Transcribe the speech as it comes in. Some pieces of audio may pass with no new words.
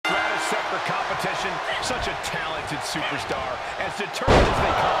set for competition. Such a talented superstar. As determined as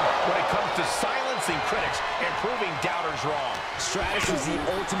they come when it comes to silencing critics and proving doubters wrong. Stratus is the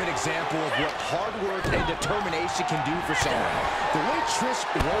ultimate example of what hard work and determination can do for someone. The way Trish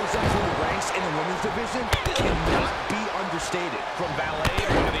rose up through the ranks in the women's division cannot be understated. From ballet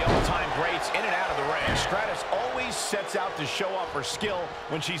to the all-time greats in and out of the ring, Stratus always sets out to show off her skill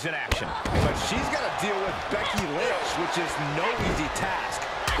when she's in action. But she's got to deal with Becky Lynch, which is no easy task.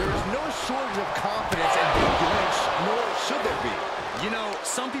 There is no shortage of confidence in Becky Lynch, nor should there be. You know,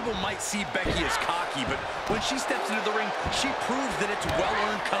 some people might see Becky as cocky, but when she steps into the ring, she proves that it's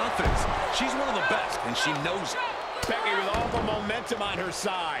well-earned confidence. She's one of the best, and she knows it. Becky with all the momentum on her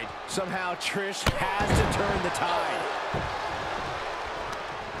side. Somehow Trish has to turn the tide.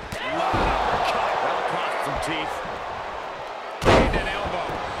 Uppercut. Well crossed some teeth. And an elbow.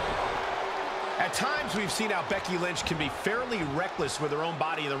 At times, we've seen how Becky Lynch can be fairly reckless with her own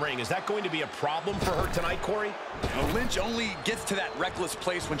body in the ring. Is that going to be a problem for her tonight, Corey? Now, Lynch only gets to that reckless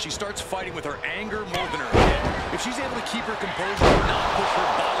place when she starts fighting with her anger more than her head. If she's able to keep her composure and not push her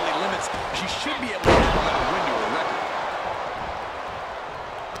bodily limits, she should be able to have another win to her record.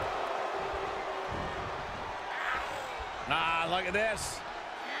 Look at this.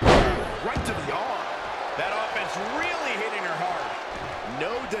 Right to the arm. That offense really hitting her hard.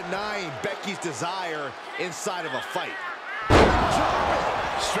 No denying Becky's desire inside of a fight.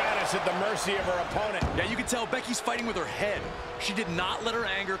 Stratus at the mercy of her opponent. Yeah, you can tell Becky's fighting with her head. She did not let her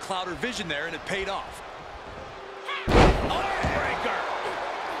anger cloud her vision there, and it paid off. Armbreaker.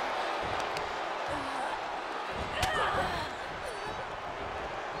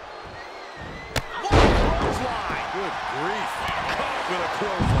 Good grief. With a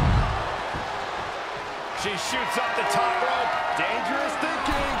clothesline. She shoots up the top rope. Dangerous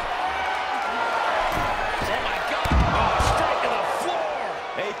thinking. Oh, my God. Oh, straight to the floor.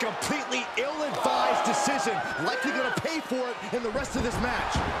 A completely ill-advised decision. Likely going to pay for it in the rest of this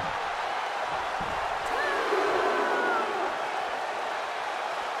match.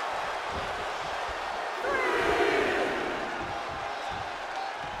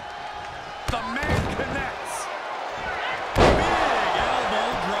 The man connects. Big elbow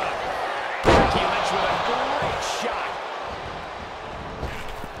drop. Becky Lynch with a great shot.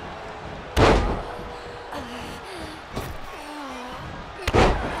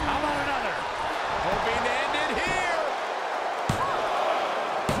 How about another? Hoping to end it here.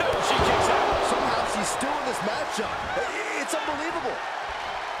 No, she kicks out. Somehow she's still in this matchup. It's unbelievable.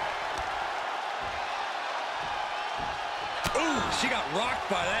 Ooh, she got rocked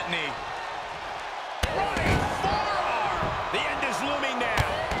by that knee. Running forearm. The end is looming now.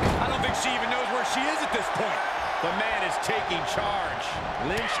 I don't think she even knows where she is at this point. The man is taking charge.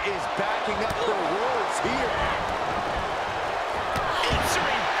 Lynch is backing up her words here.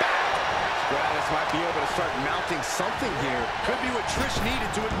 Answering back. Stratus might be able to start mounting something here. Could be what Trish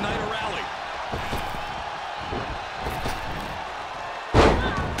needed to ignite a rally.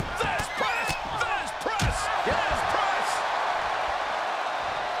 Fast press. Fast press. Yes, press.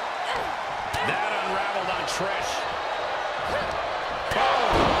 That unraveled on Trish. Oh,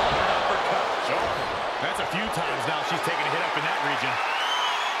 uppercut. Sure. That's a few times now she's taken a hit up in that region.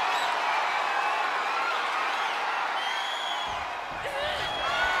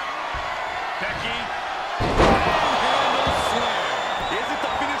 Becky. Handle slam. Is it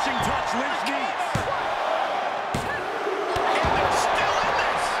the finishing touch Lynch needs? And they're still in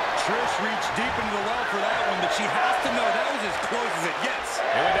this. Trish reached deep into the well for that one, but she has to know that was as close as it gets.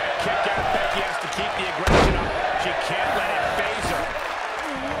 And with that kick out, Becky has to keep the aggression up. She can't let it phase her.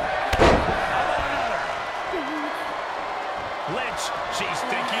 How about another? Lynch, she's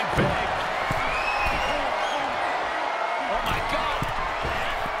thinking big. Oh, my God.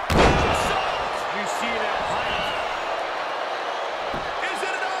 You see that height. Is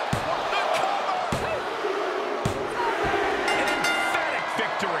it enough? The cover. An emphatic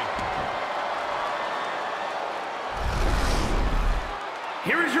victory.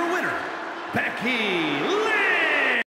 Here is your winner, Becky Lynch.